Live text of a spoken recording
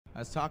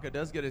as Taka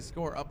does get his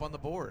score up on the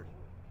board.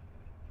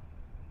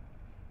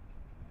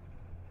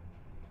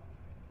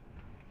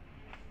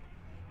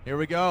 Here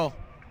we go.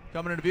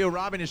 Coming into view,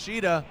 Robbie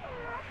Nishida.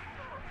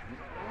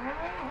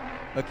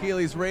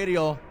 Achilles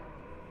radial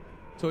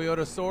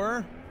Toyota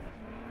Soarer.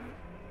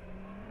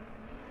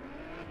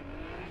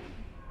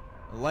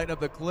 Lighten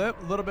up the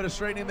clip, a little bit of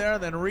straightening there,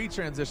 then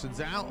retransitions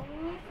out.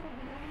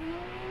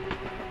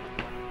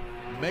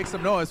 Make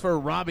some noise for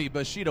Robbie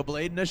Bushido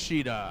Blade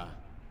Nishida.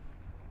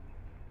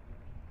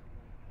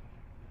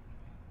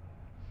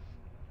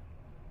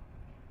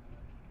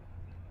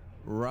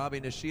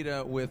 Robbie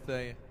Nishida with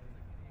a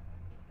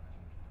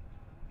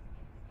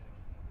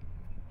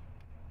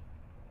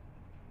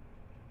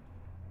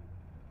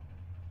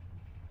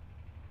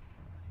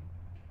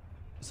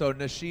so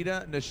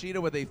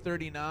Nishida with a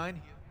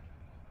 39.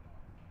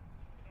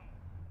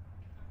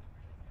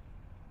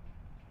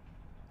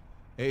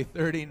 A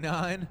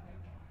 39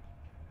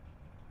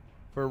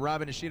 for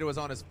Robbie Nishida was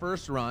on his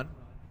first run.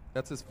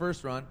 That's his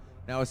first run.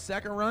 Now his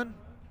second run,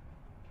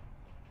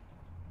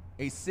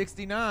 a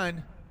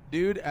 69.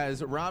 Dude,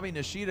 as Robbie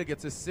Nishida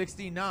gets a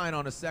 69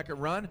 on a second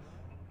run,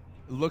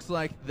 looks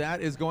like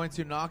that is going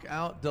to knock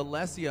out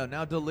Delesio.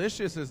 Now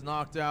Delicious is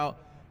knocked out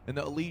in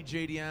the Elite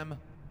JDM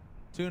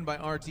tuned by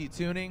RT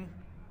Tuning.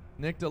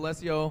 Nick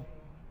Delesio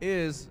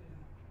is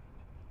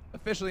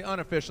officially,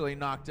 unofficially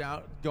knocked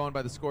out, going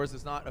by the scores.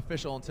 It's not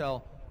official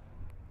until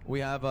we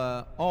have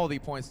all the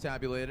points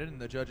tabulated and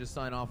the judges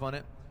sign off on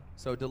it.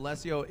 So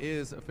Delesio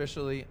is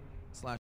officially /